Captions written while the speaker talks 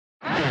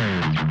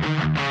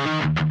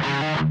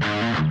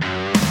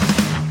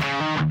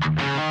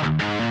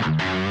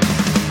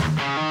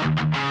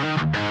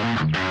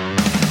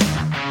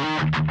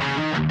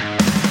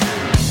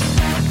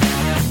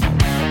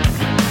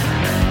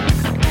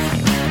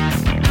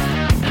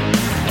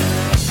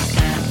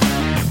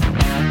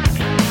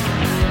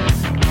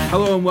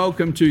Hello and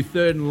welcome to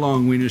Third and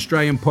Long, an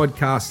Australian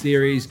podcast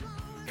series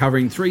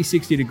covering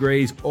 360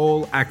 degrees,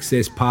 all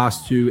access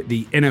pass to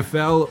the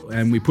NFL,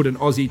 and we put an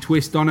Aussie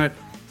twist on it.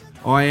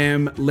 I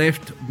am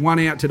left one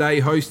out today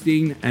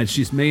hosting, and it's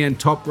just me and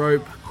Top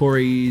Rope.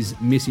 Corey's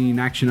missing in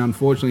action,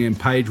 unfortunately, and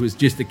Paige was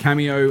just a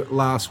cameo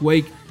last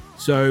week.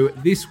 So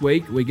this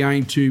week we're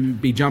going to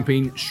be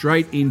jumping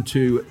straight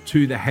into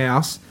To The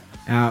House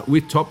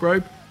with Top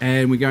Rope.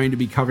 And we're going to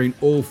be covering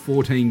all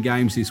 14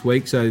 games this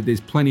week. So there's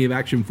plenty of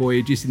action for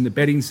you just in the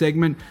betting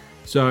segment.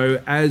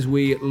 So as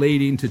we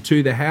lead into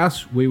To The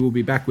House, we will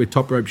be back with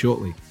Top Rope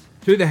shortly.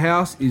 To The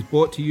House is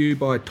brought to you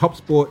by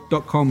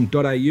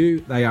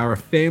topsport.com.au. They are a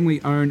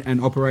family owned and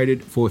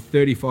operated for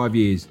 35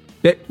 years.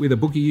 Bet with a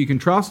bookie you can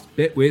trust.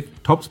 Bet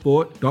with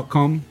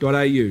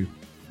topsport.com.au.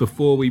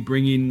 Before we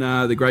bring in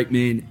the great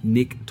man,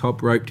 Nick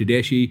Top Rope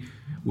Tedeschi,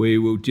 we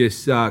will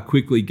just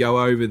quickly go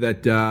over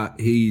that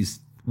he's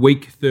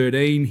Week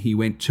 13, he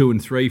went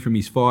 2-3 from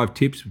his 5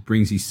 tips, which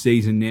brings his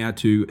season now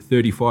to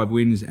 35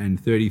 wins and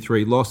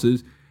 33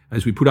 losses.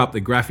 As we put up the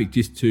graphic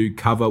just to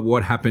cover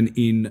what happened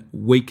in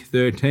Week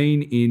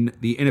 13 in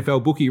the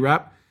NFL bookie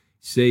wrap,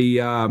 see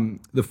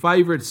the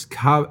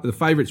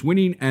favourites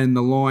winning and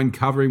the line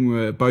covering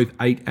were both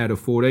 8 out of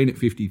 14 at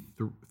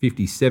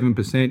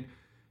 57%.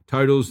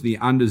 Totals, the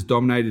unders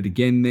dominated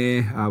again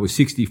there with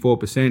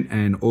 64%,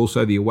 and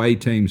also the away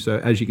team. So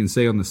as you can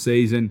see on the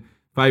season,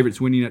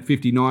 favourites winning at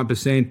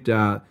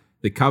 59%,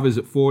 the covers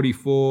at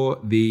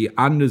 44%, the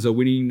unders are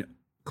winning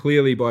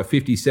clearly by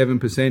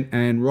 57%,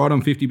 and right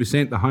on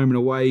 50%, the home and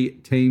away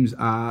teams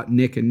are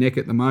neck and neck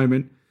at the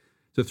moment.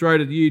 So throw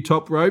to you,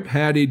 Top Rope.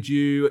 How did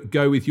you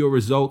go with your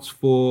results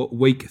for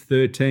Week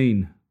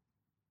 13?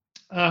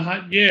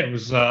 It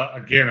was,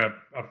 again, a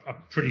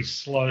pretty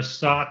slow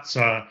start.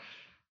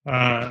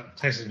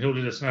 Taysom Hill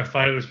did us no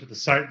favours with the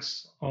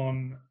Saints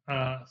on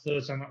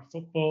Thursday Night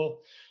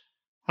Football.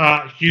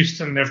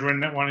 Houston never in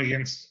that one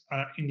against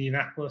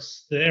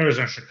Indianapolis. The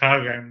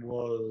Arizona-Chicago game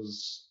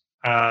was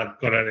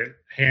got out of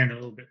hand a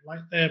little bit late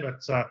there,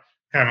 but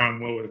came home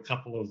well with a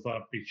couple of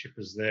big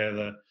chippers there.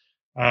 The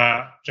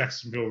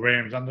Jacksonville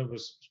Rams under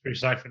was pretty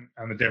safe,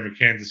 and the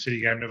Denver-Kansas City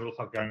game never looked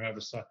like going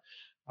over. So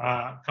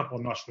a couple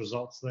of nice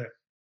results there.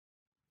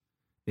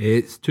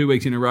 It's 2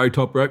 weeks in a row,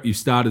 Top Rope. You've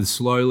started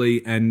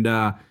slowly, and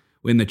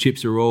when the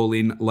chips are all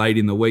in late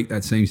in the week,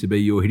 that seems to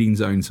be your hitting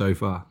zone so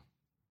far.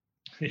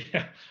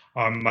 Yeah.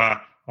 I'm like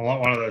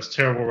one of those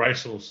terrible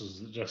racehorses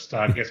that just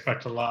gets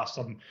back to last.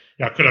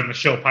 I could have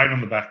Michelle Payne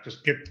on the back.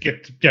 Just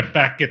get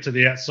back, get to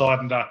the outside,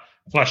 and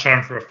flash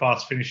home for a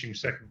fast finishing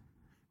second.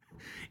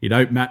 You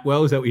don't map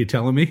well? Is that what you're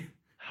telling me?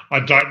 I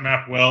don't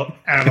map well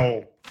at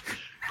all.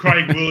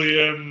 Craig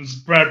Williams,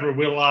 Brad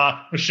Rawiller,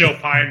 Michelle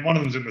Payne. One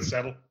of them's in the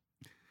saddle.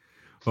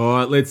 All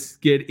right, let's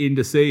get in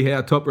to see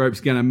how Top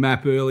Rope's going to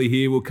map early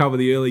here. We'll cover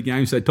the early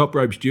games. So Top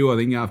Rope's due, I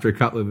think, after a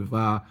couple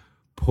of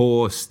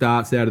poor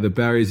starts out of the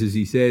barriers, as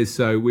he says.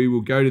 So we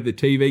will go to the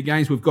TV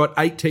games. We've got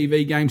 8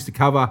 TV games to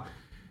cover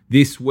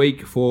this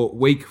week for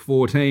Week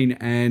 14,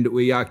 and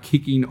we are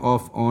kicking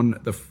off on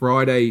the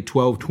Friday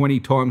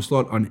 12:20 time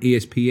slot on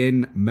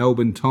ESPN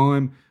Melbourne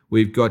time.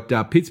 We've got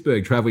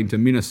Pittsburgh travelling to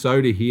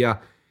Minnesota here.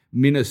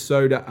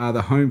 Minnesota are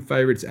the home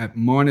favourites at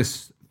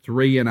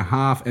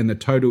 -3.5, and the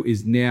total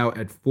is now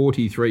at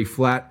 43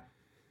 flat.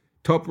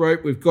 Top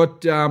Rope, we've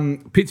got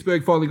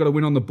Pittsburgh finally got a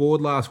win on the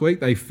board last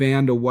week. They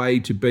found a way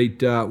to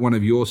beat one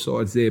of your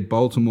sides there,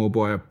 Baltimore,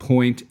 by a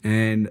point.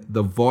 And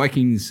the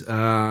Vikings,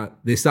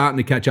 they're starting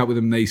to catch up with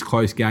them in these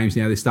close games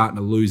now. They're starting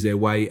to lose their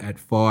way at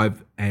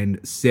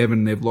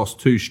 5-7. They've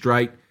lost 2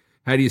 straight.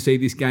 How do you see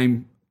this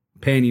game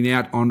panning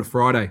out on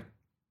Friday?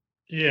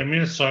 Yeah,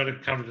 Minnesota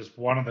covered as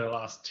one of their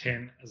last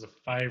 10 as a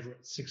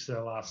favourite, 6 of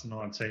their last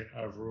 19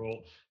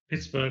 overall.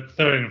 Pittsburgh,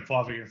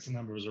 13-5 against the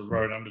number as a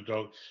road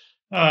underdog.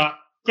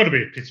 Got to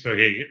be at Pittsburgh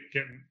here,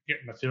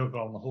 getting the field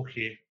goal on the hook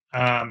here.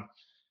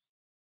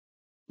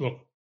 Look,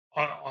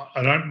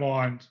 I don't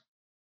mind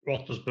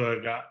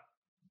Roethlisberger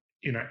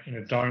in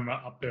a dome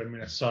up there in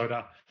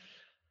Minnesota.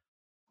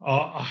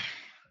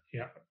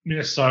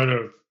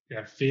 Minnesota,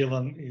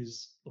 Thielen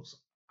looks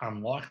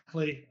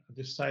unlikely at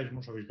this stage. I'm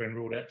not sure if he's been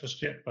ruled out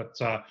just yet, but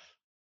I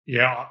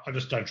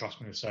just don't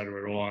trust Minnesota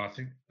at all. And I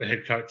think the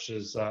head coach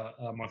is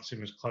Mike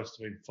Zimmer's close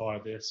to being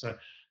fired there. So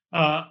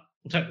we'll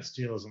take the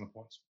Steelers on the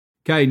points.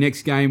 Okay,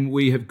 next game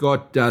we have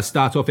got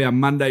starts off our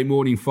Monday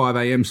morning 5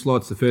 a.m.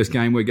 slots. The first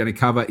game we're going to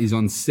cover is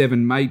on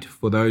 7 Mate.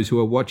 For those who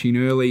are watching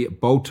early,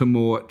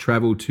 Baltimore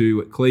travel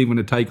to Cleveland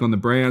to take on the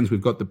Browns. We've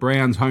got the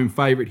Browns home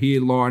favourite here,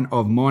 line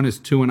of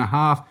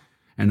 -2.5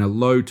 and a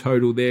low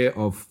total there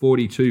of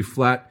 42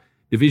 flat.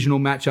 Divisional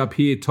matchup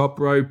here, Top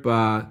Rope.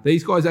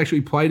 These guys actually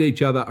played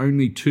each other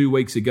only 2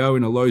 weeks ago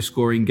in a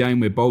low-scoring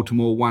game where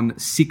Baltimore won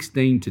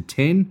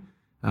 16-10.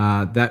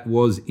 That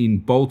was in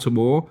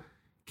Baltimore.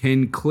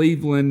 Can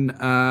Cleveland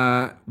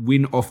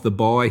win off the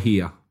bye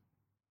here?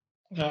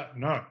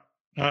 No.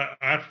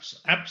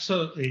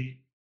 Absolutely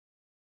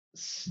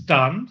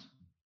stunned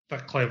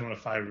that Cleveland are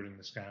favourite in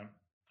this game.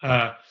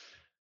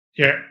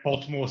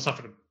 Baltimore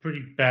suffered a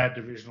pretty bad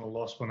divisional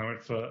loss when they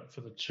went for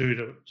the two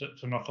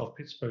to knock off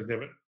Pittsburgh there,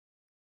 but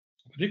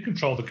they did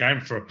control the game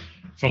for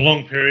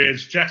long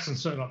periods.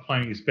 Jackson's certainly not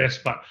playing his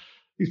best, but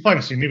he's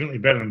playing significantly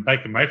better than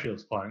Baker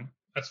Mayfield's playing,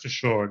 that's for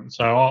sure. And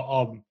so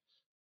I'm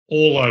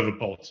all over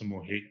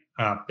Baltimore here.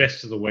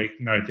 Best of the week,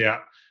 no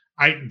doubt.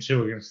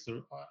 8-2 against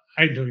the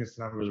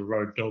number as a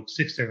road dog,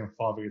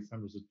 16-5 against the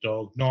number as a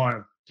dog,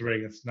 9-3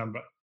 against the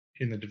number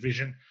in the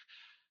division.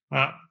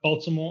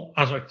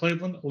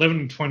 Cleveland,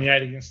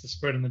 11-28 against the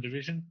spread in the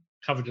division,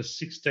 covered a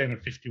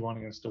 16-51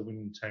 against a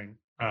winning team.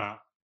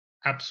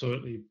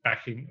 Absolutely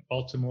backing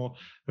Baltimore,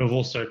 who have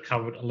also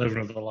covered 11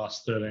 of the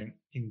last 13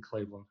 in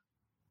Cleveland.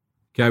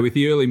 Okay, with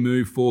the early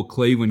move for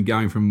Cleveland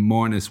going from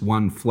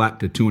 -1 flat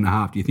to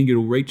 2.5, do you think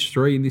it'll reach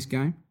 3 in this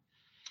game?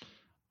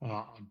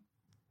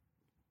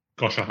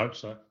 Gosh, I hope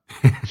so.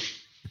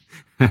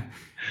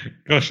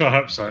 Gosh, I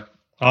hope so.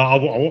 I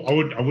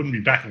wouldn't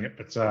be backing it,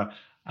 but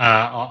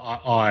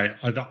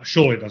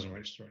surely it doesn't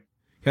reach 3.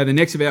 Okay, the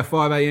next of our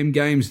 5 a.m.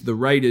 games, the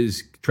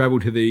Raiders travel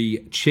to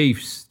the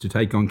Chiefs to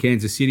take on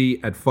Kansas City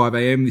at 5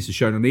 a.m. This is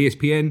shown on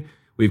ESPN.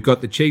 We've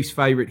got the Chiefs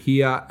favourite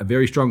here, a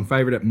very strong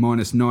favourite at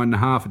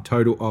 -9.5, a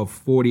total of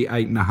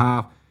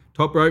 48.5.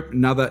 Top rope,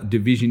 another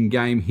division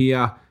game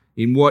here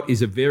in what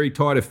is a very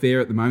tight affair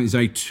at the moment. There's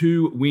only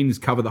 2 wins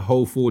cover the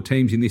whole 4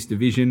 teams in this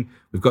division.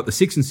 We've got the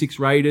 6-6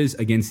 Raiders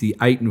against the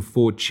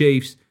 8-4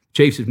 Chiefs.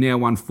 Chiefs have now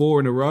won 4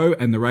 in a row,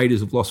 and the Raiders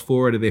have lost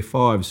 4 out of their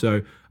 5.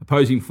 So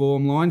opposing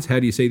form lines, how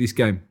do you see this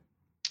game?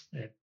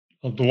 Yeah.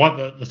 Well,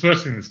 the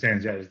first thing that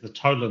stands out is the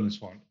total in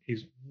this one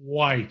is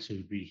way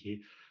too big here.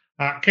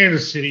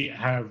 Kansas City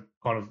have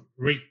kind of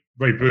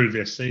rebooted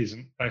their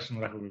season based on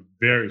the lack of a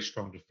very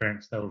strong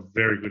defence. They were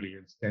very good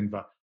against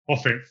Denver.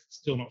 Offense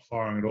still not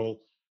firing at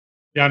all.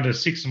 The under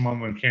 6-1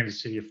 when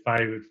Kansas City are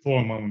favoured,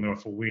 4-1 when they're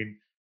off a win.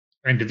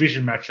 And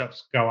division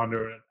matchups go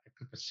under at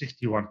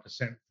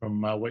 61%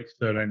 from week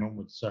 13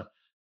 onwards. So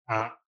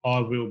I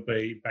will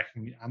be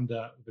backing the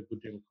under with a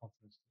good deal of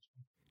confidence.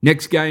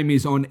 Next game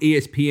is on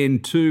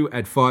ESPN2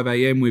 at 5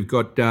 a.m. We've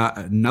got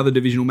another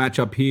divisional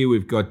matchup here.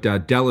 We've got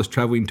Dallas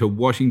travelling to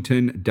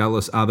Washington.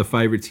 Dallas are the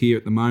favourites here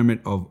at the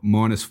moment of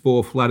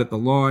 -4 flat at the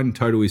line.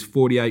 Total is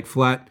 48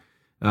 flat.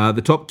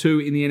 The top 2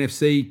 in the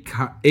NFC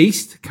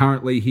East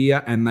currently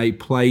here, and they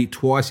play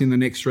twice in the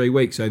next 3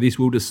 weeks. So this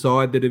will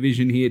decide the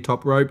division here,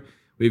 top rope.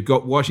 We've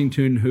got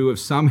Washington, who have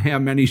somehow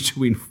managed to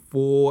win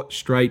 4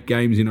 straight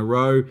games in a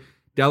row.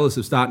 Dallas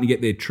are starting to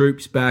get their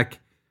troops back.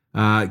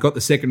 Got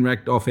the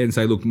second-ranked offense.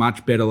 They looked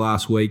much better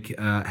last week.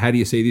 How do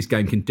you see this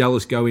game? Can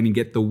Dallas go in and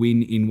get the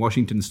win in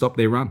Washington and stop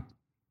their run?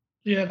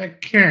 Yeah, they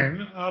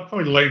can. I'll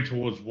probably lean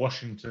towards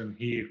Washington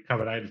here.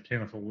 Covered 8 of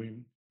 10 off a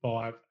win,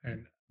 5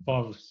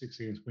 of 6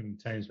 against winning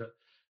teams. But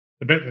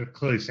the bet that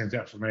clearly stands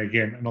out for me,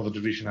 again, another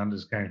division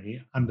unders game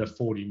here, under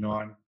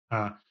 49.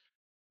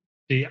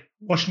 The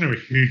Washington are a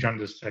huge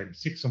unders team.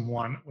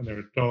 6-1 when they're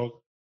a dog,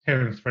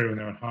 10-3 when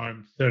they're at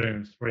home,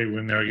 13-3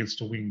 when they're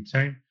against a winning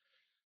team.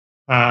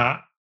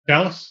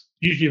 Dallas,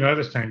 usually know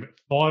this team, but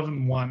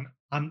 5-1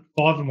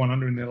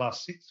 under in their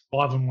last 6,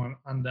 5-1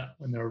 under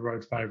when they're a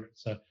road favourite.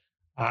 So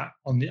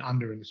on the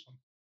under in this one.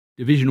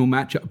 Divisional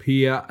matchup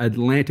here.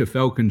 Atlanta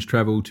Falcons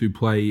travel to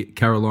play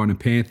Carolina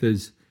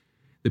Panthers.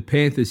 The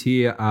Panthers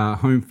here are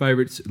home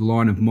favourites,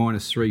 line of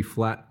 -3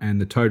 flat, and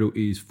the total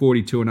is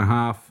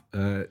 42.5.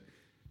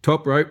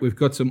 Top rope, we've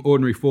got some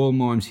ordinary form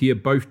lines here.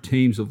 Both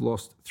teams have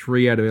lost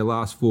 3 out of their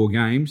last 4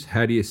 games.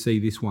 How do you see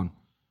this one?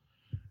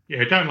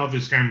 Yeah, I don't love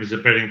this game as a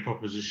betting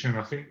proposition.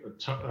 I think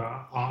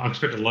I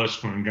expect a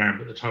low-scoring game,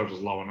 but the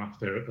total's low enough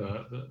there at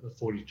the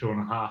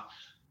 42.5.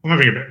 I'm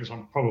having a bet this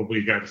one.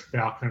 Probably go to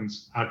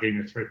Falcons, getting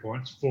the 3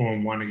 points.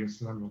 4-1 against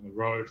the number on the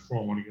road,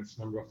 4-1 against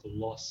the number off the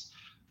loss,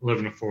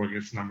 11-4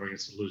 against the number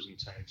against the losing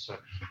team. So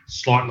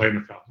slightly in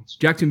the Falcons.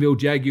 Jacksonville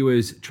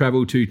Jaguars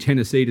travel to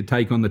Tennessee to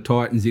take on the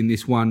Titans in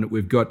this one.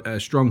 We've got a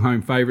strong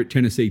home favourite,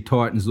 Tennessee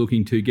Titans,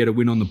 looking to get a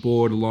win on the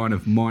board, a line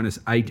of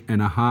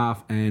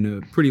 -8.5, and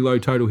a pretty low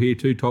total here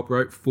too, top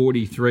rope,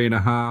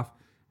 43.5.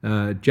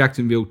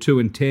 Jacksonville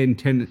 2-10,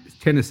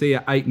 Tennessee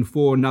are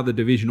 8-4, another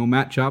divisional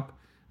matchup.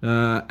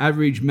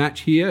 Average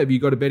match here, have you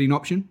got a betting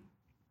option?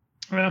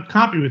 Well,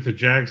 can't be with the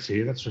Jags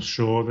here, that's for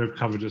sure. They've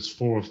covered just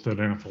 4 of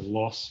 13 for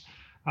loss.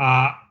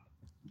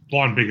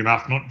 Line big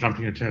enough, not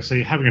jumping at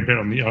Tennessee. Having a bet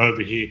on the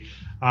over here.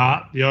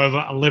 The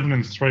over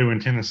 11-3 when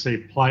Tennessee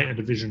play a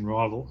division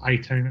rival,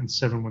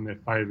 18-7 when they're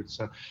favoured.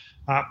 So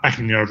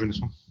backing the over in this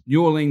one.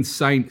 New Orleans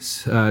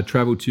Saints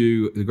travel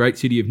to the great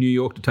city of New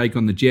York to take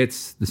on the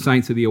Jets. The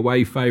Saints are the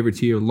away favourites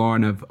here, a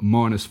line of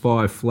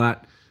 -5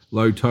 flat.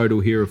 Low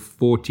total here of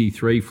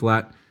 43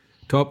 flat.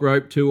 Top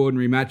rope, 2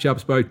 ordinary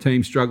matchups, both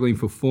teams struggling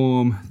for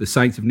form. The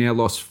Saints have now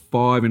lost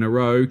 5 in a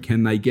row.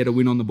 Can they get a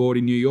win on the board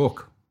in New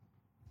York?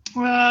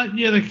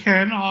 Yeah, they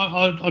can.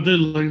 I do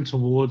lean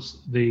towards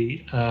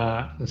the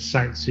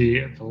Saints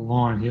here at the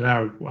line. Here,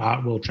 they're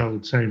a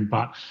well-travelled team,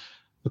 but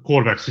the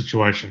quarterback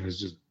situation is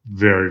just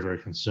very, very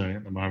concerning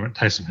at the moment.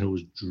 Taysom Hill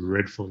was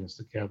dreadful against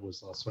the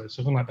Cowboys last week,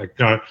 so I'm going to let that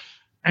go.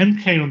 I'm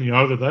keen on the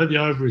over, though. The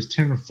over is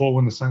 10-4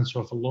 when the Saints are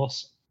off a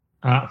loss,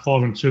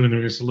 5-2 when they're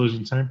against a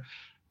losing team.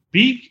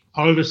 Big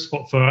over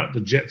spot for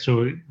the Jets,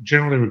 who are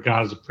generally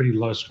regarded as a pretty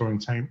low-scoring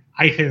team.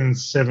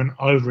 18-7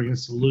 over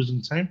against the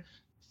losing team.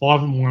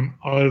 5-1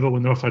 over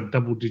when they're off a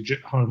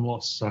double-digit home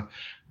loss. So,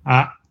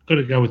 got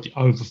to go with the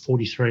over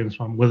 43 in this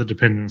one, weather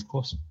dependent, of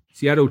course.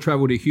 Seattle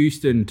travel to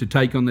Houston to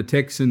take on the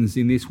Texans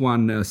in this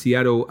one.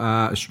 Seattle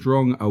are a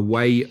strong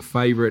away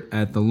favourite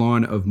at the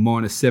line of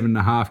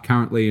 -7.5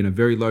 currently, and a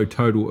very low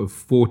total of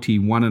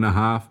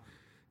 41.5.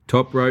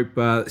 Top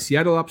rope.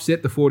 Seattle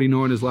upset the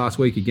 49ers last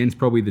week against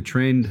probably the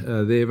trend.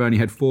 They've only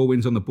had 4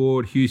 wins on the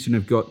board. Houston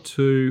have got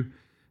 2.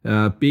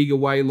 Big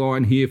away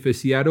line here for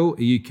Seattle.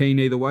 Are you keen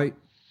either way?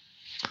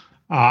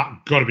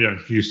 Got to be on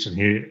Houston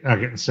here.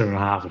 Getting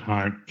 7.5 at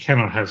home.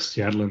 Cannot have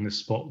Seattle in this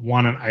spot.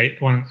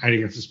 1-8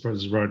 against the spread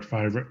as a road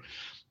favourite.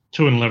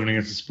 2-11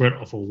 against the spread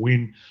off a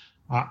win.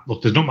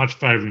 Look, there's not much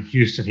favour in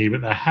Houston here,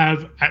 but they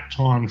have at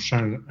times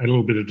shown a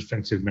little bit of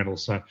defensive mettle.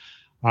 So,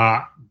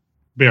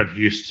 be on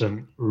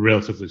Houston,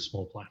 relatively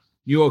small play.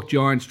 New York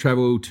Giants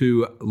travel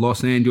to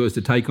Los Angeles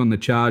to take on the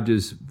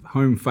Chargers.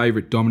 Home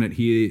favourite dominant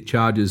here.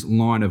 Chargers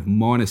line of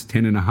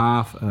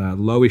 -10.5.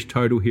 Lowish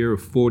total here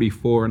of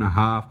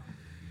 44.5.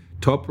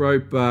 Top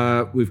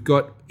rope, we've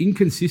got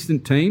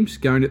inconsistent teams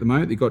going at the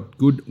moment. They've got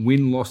good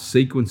win-loss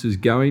sequences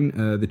going.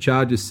 The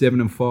Chargers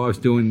 7-5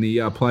 still in the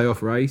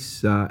playoff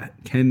race.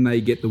 Can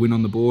they get the win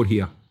on the board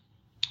here?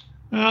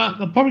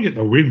 They'll probably get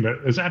the win,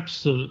 but there's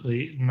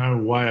absolutely no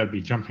way I'd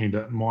be jumping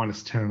to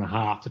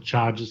 -10.5. The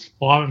Chargers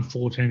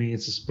 5-14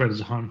 against the spread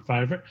as a home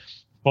favourite,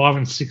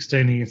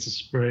 5-16 against the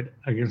spread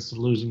against the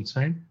losing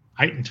team,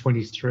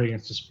 8-23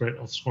 against the spread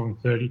of scoring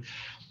 30.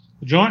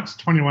 The Giants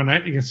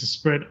 21-8 against the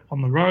spread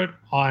on the road.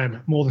 I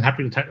am more than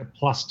happy to take the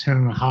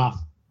 +10.5,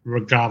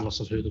 regardless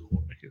of who the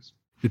quarterback is.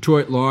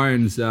 Detroit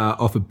Lions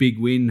off a big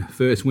win,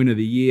 first win of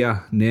the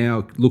year.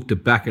 Now look to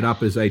back it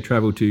up as they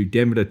travel to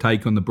Denver to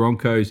take on the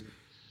Broncos.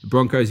 The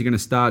Broncos are going to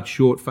start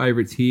short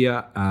favourites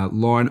here,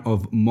 line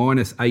of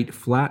 -8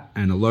 flat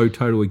and a low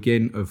total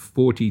again of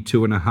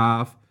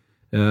 42.5.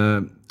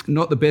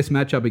 Not the best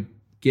matchup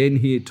again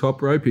here,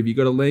 top rope. Have you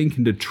got a lean?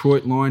 Can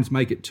Detroit Lions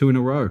make it 2 in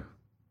a row?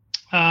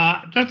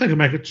 I don't think they can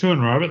make it 2 in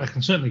a row, but they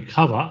can certainly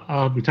cover.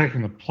 I'll be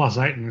taking the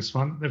 +8 in this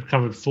one. They've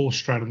covered 4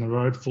 straight on the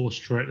road, 4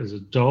 straight as a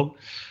dog.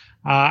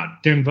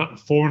 Denver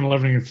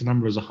 4-11 against the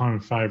number as a home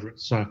favourite.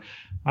 So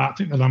I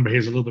think the number here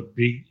is a little bit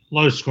big.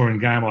 Low scoring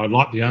game. I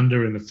like the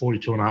under in the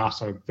 42.5,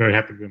 so very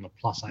happy to be on the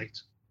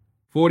 +8.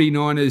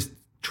 49ers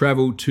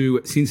travel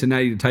to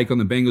Cincinnati to take on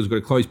the Bengals. We've got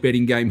a close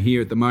betting game here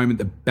at the moment.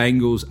 The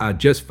Bengals are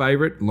just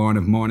favourite, line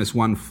of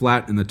 -1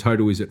 flat, and the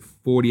total is at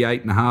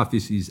 48.5.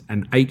 This is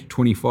an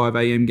 8:25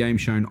 a.m. game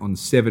shown on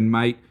 7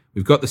 May.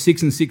 We've got the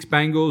 6-6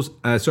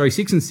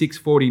 6-6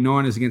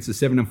 49ers against the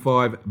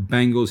 7-5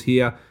 Bengals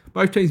here.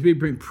 Both teams have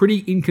been pretty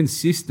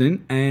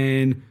inconsistent,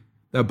 and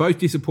they were both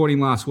disappointing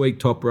last week,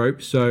 top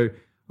rope. So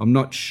I'm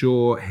not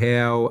sure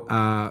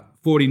how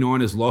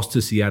 49ers lost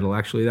to Seattle,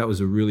 actually. That was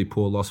a really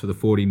poor loss for the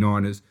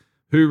 49ers.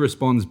 Who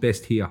responds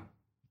best here?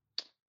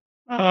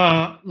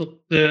 Look,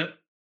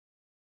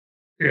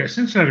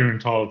 Cincinnati are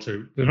entitled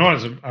to. The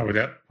Niners are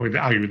without, we'd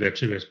argue with their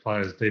 2 best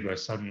players, Deebo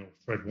Samuel,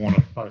 Fred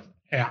Warner, both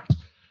out.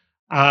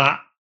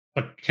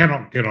 But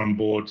cannot get on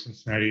board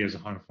Cincinnati as a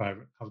home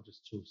favourite. Cover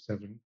just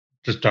 2-7.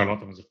 Just don't like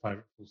them as a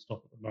favourite, full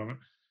stop at the moment.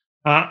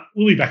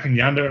 We'll be back in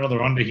the under,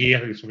 another under here.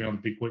 I think this will be on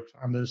the big week for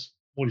unders.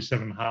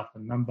 47.5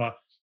 the number.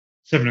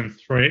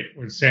 7-3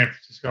 when San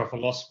Francisco off a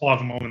loss.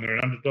 5-1 when they're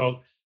an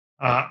underdog.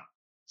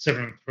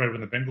 7-3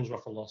 when the Bengals are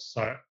off a loss.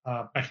 So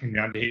back in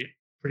the under here.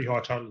 Pretty high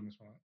total in this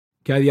one.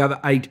 Okay, the other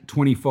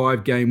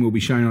 8:25 game will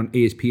be shown on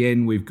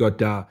ESPN. We've got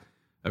a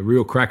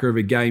real cracker of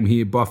a game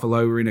here.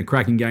 Buffalo were in a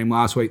cracking game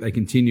last week. They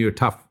continue a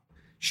tough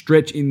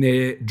stretch in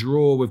their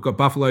draw. We've got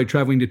Buffalo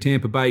travelling to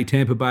Tampa Bay.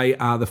 Tampa Bay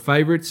are the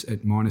favourites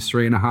at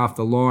 -3.5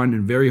 the line,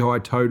 and very high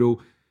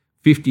total,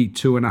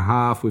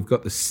 52.5. We've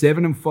got the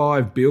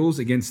 7-5 Bills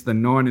against the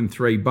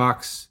 9-3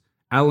 Bucks.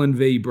 Allen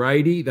v.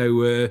 Brady. They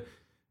were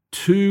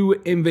 2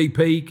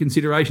 MVP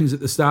considerations at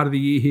the start of the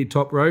year here,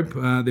 top rope.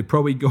 They've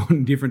probably gone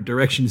in different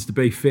directions, to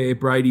be fair.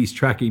 Brady's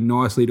tracking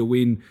nicely to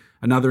win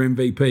another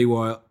MVP,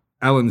 while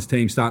Allen's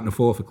team's starting to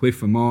fall off a cliff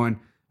for mine.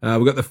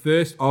 We've got the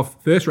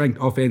first-ranked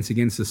offense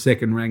against the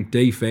second-ranked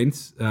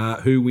defense.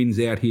 Who wins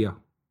out here?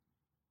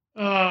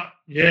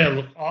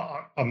 Look,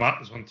 I marked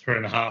this one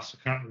 3.5, so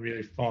I can't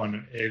really find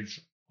an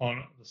edge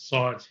on the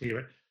sides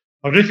here.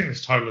 But I do think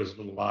this total is a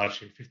little large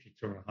here,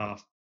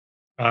 52.5.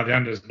 The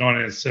under is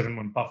 9-7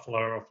 when Buffalo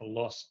are off a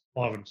loss,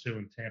 5-2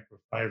 in Tampa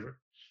a favourite.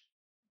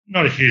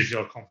 Not a huge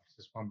deal of confidence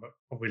this one, but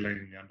probably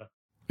leaning the under.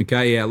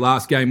 Okay, our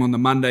last game on the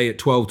Monday at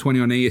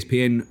 12:20 on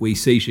ESPN, we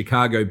see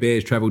Chicago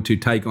Bears travel to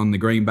take on the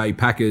Green Bay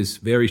Packers.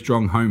 Very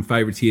strong home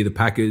favourites here, the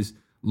Packers.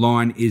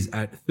 Line is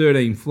at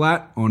 13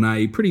 flat on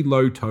a pretty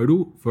low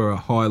total for a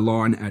high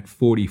line at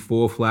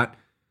 44 flat.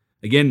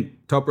 Again,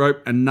 Top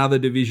Rope, another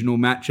divisional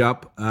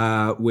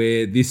matchup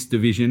where this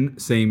division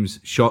seems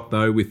shot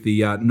though with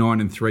the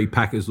 9-3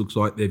 Packers. Looks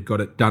like they've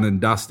got it done and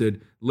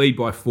dusted. Lead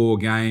by 4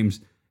 games,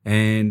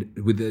 and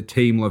with a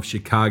team of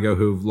Chicago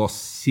who have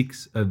lost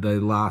 6 of their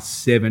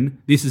last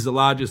 7. This is the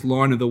largest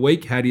line of the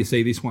week. How do you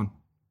see this one?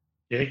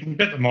 Yeah, you can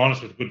bet the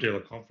minus with a good deal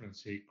of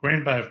confidence here.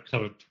 Green Bay have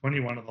covered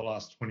 21 of the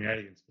last 28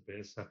 against the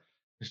Bears. So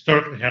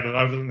historically had it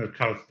over them. They've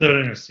covered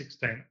 13 of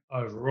 16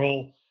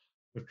 overall.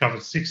 We've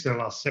covered 6 of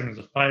their last 7 as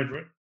a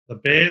favourite. The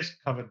Bears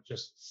covered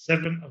just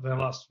 7 of their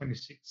last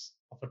 26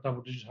 off a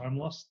double-digit home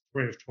loss,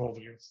 3 of 12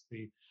 against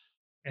the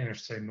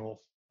NFC North.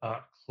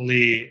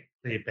 Clear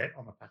bet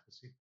on the Packers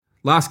here.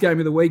 Last game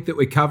of the week that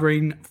we're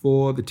covering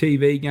for the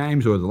TV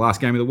games, or the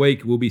last game of the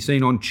week, will be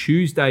seen on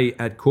Tuesday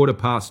at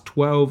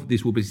 12:15.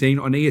 This will be seen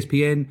on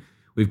ESPN.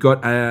 We've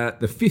got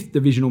the 5th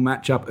divisional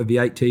matchup of the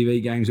 8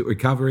 TV games that we're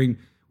covering.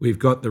 We've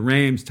got the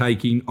Rams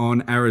taking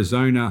on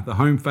Arizona. The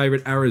home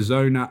favourite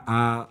Arizona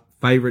are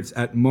favourites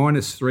at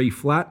 -3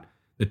 flat.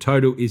 The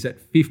total is at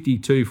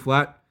 52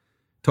 flat.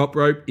 Top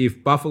Rope,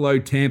 if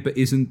Buffalo-Tampa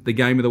isn't the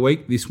game of the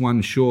week, this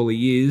one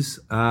surely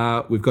is.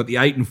 We've got the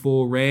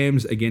 8-4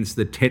 Rams against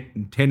the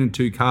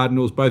 10-2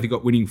 Cardinals. Both have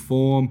got winning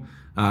form.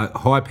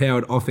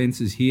 High-powered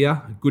offenses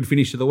here. Good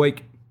finish of the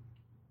week.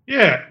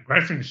 Yeah,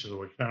 great finish of the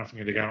week.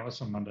 Nothing to go on this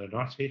on Monday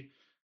night here.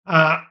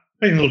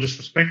 Being a little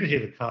disrespected here,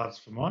 the Cards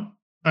for mine.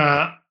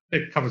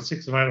 They've covered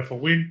 6 of 8 off a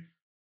win.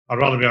 I'd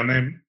rather be on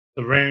them.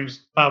 The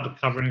Rams failed to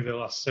cover any of their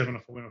last 7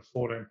 off a win of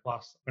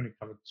 14+. Only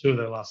covered 2 of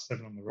their last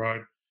 7 on the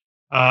road.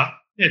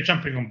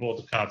 Jumping on board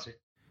the Cards here.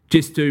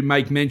 Just to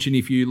make mention,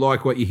 if you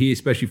like what you hear,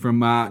 especially from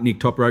Nick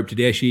Top Rope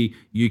Tedeschi,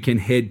 you can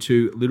head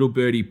to Little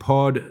Birdie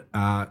Pod.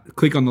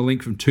 Click on the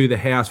link from To The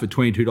House for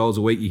 $22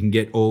 a week. You can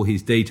get all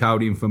his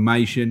detailed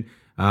information.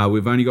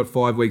 We've only got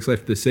 5 weeks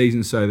left of the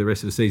season, so the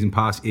rest of the season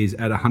pass is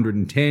at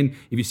 $110.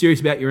 If you're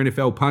serious about your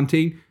NFL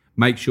punting,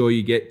 make sure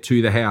you get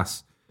To The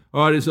House.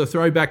 All right, as a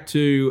throwback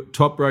to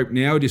Top Rope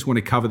now, I just want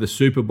to cover the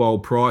Super Bowl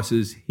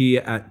prices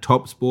here at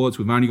Top Sports.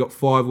 We've only got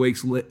 5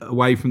 weeks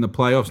away from the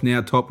playoffs now,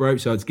 Top Rope,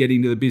 so it's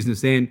getting to the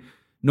business end.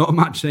 Not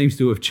much seems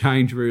to have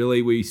changed,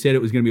 really. We said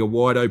it was going to be a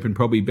wide-open,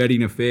 probably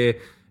betting affair.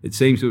 It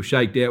seems to have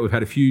shaked out. We've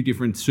had a few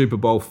different Super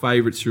Bowl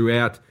favourites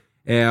throughout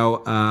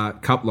our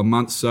couple of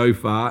months so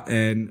far,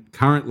 and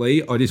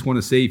currently, I just want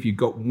to see if you've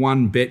got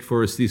one bet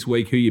for us this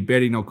week, who you're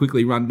betting. I'll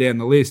quickly run down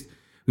the list.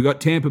 We've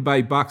got Tampa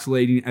Bay Bucks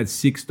leading at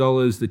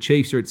 $6. The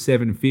Chiefs are at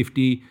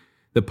 $7.50.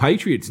 The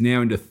Patriots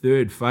now into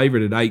third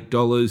favourite at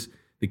 $8.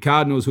 The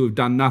Cardinals, who have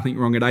done nothing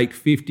wrong, at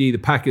 $8.50. The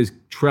Packers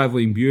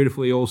travelling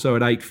beautifully, also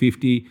at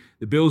 $8.50.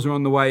 The Bills are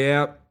on the way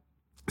out,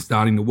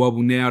 starting to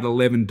wobble now at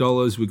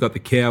 $11. We've got the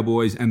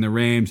Cowboys and the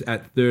Rams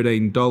at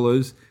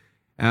 $13.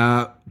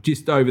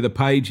 Just over the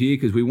page here,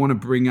 because we want to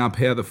bring up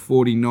how the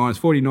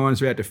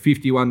 49ers are out to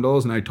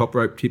 $51. I know Top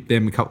Rope tipped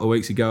them a couple of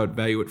weeks ago at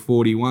value at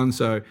 $41.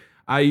 So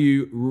are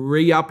you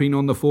re-upping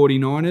on the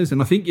 49ers?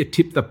 And I think you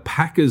tipped the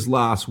Packers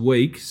last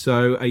week.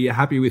 So are you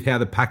happy with how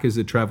the Packers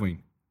are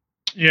travelling?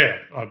 Yeah,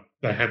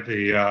 they had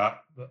the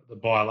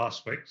bye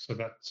last week, so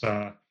that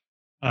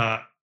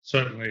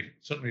certainly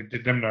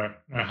did them no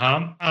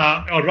harm.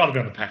 I'd rather be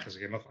on the Packers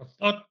again.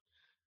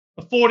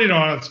 The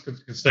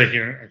 49ers can sneak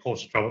in and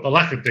cause some trouble. The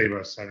lack of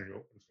Deebo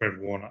Samuel and Fred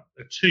Warner,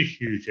 they're 2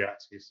 huge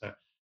outs here. So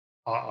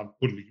I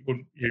wouldn't.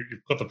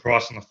 You've got the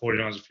price on the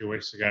 49ers a few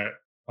weeks ago.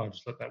 I'll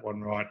just let that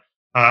one ride.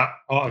 I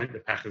think the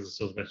Packers are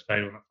still the best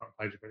value on that front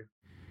page of betting.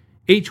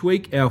 Each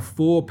week, our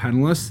 4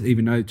 panellists,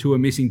 even though 2 are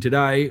missing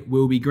today,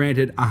 will be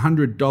granted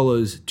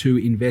 $100 to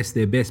invest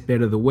their best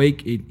bet of the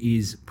week. It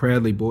is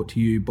proudly brought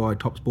to you by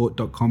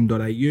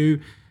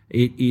topsport.com.au.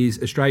 It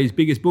is Australia's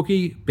biggest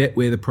bookie. Bet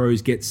where the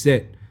pros get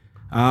set.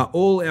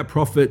 All our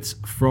profits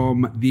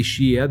from this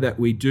year that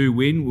we do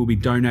win will be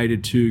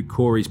donated to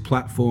Corey's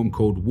platform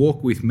called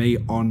Walk With Me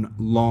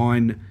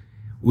Online,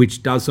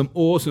 which does some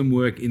awesome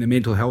work in the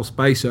mental health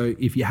space. So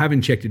if you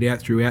haven't checked it out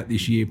throughout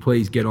this year,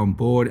 please get on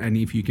board. And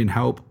if you can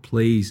help,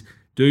 please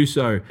do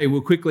so.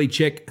 We'll quickly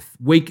check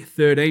Week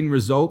 13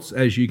 results.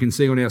 As you can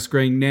see on our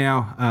screen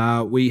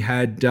now, we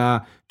had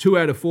 2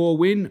 out of 4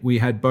 win. We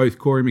had both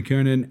Corey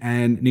McKernan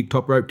and Nick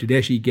Top Rope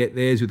Tedeschi get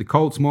theirs, with the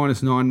Colts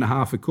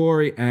 -9.5 for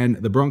Corey and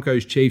the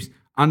Broncos Chiefs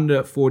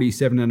under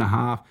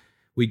 47.5.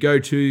 We go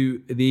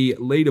to the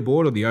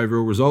leaderboard, or the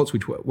overall results,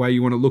 which way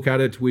you want to look at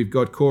it. We've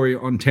got Corey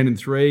on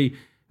 10-3.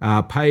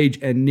 Paige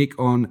and Nick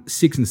on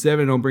 6 and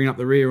 7. I'll bring up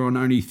the rear on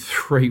only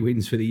 3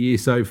 wins for the year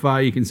so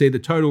far. You can see the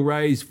total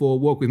raise for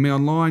Walk With Me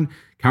Online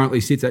currently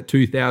sits at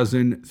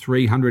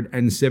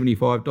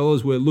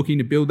 $2,375. We're looking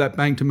to build that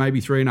bank to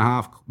maybe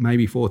 3.5,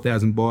 maybe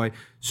 4,000 by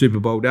Super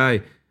Bowl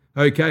day.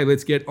 Okay,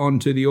 let's get on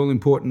to the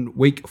all-important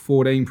Week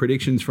 14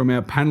 predictions from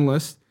our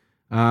panelists.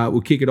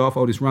 We'll kick it off.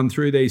 I'll just run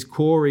through these.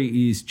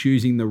 Corey is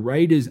choosing the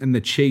Raiders and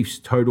the Chiefs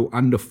total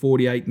under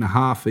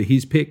 48.5 for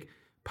his pick.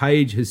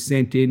 Paige has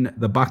sent in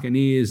the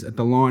Buccaneers at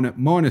the line at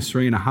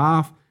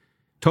 -3.5.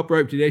 Top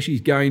Rope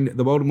Tedeschi's going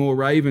the Baltimore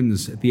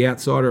Ravens at the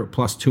outsider at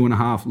plus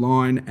 2.5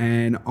 line,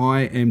 and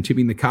I am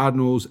tipping the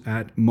Cardinals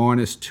at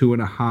minus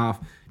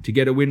 2.5 to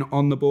get a win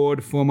on the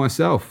board for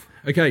myself.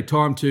 Okay,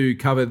 time to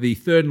cover the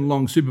third and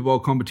long Super Bowl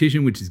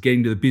competition, which is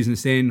getting to the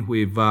business end.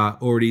 We've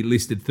already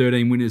listed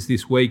 13 winners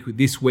this week.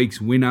 This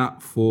week's winner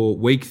for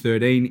week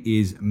 13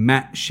 is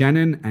Matt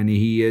Shannon, and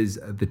he is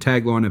the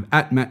tagline of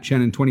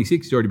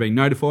 @MattShannon26. He's already been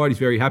notified. He's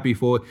very happy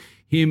for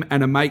him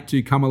and a mate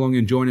to come along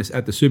and join us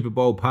at the Super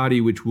Bowl party,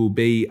 which will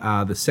be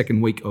the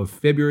second week of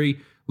February,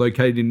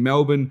 located in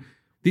Melbourne.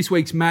 This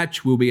week's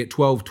match will be at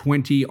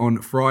 12:20 on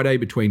Friday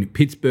between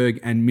Pittsburgh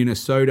and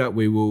Minnesota.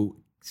 We will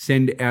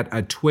send out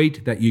a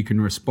tweet that you can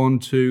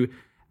respond to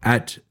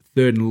at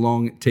Third and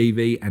Long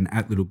TV and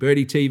at Little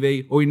Birdie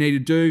TV. All you need to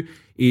do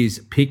is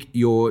pick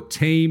your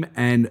team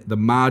and the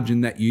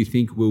margin that you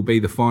think will be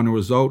the final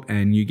result,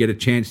 and you get a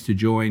chance to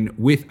join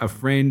with a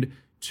friend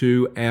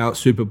to our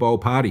Super Bowl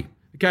party.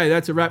 Okay,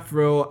 that's a wrap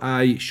for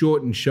a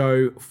shortened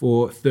show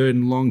for Third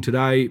and Long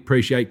today.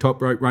 Appreciate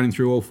Top Rope running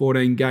through all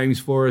 14 games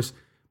for us.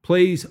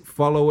 Please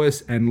follow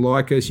us and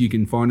like us. You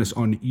can find us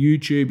on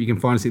YouTube. You can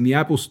find us in the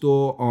Apple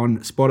Store, on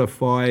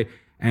Spotify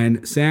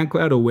and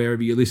SoundCloud, or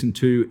wherever you listen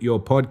to your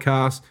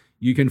podcasts.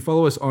 You can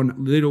follow us on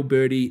Little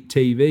Birdie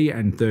TV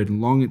and Third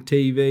and Long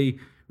TV.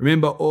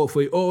 Remember,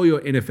 for all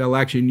your NFL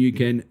action, you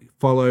can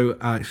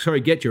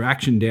get your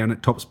action down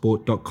at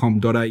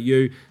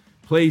topsport.com.au.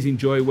 Please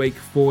enjoy week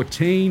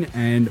 14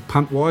 and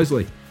punt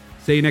wisely.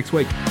 See you next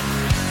week.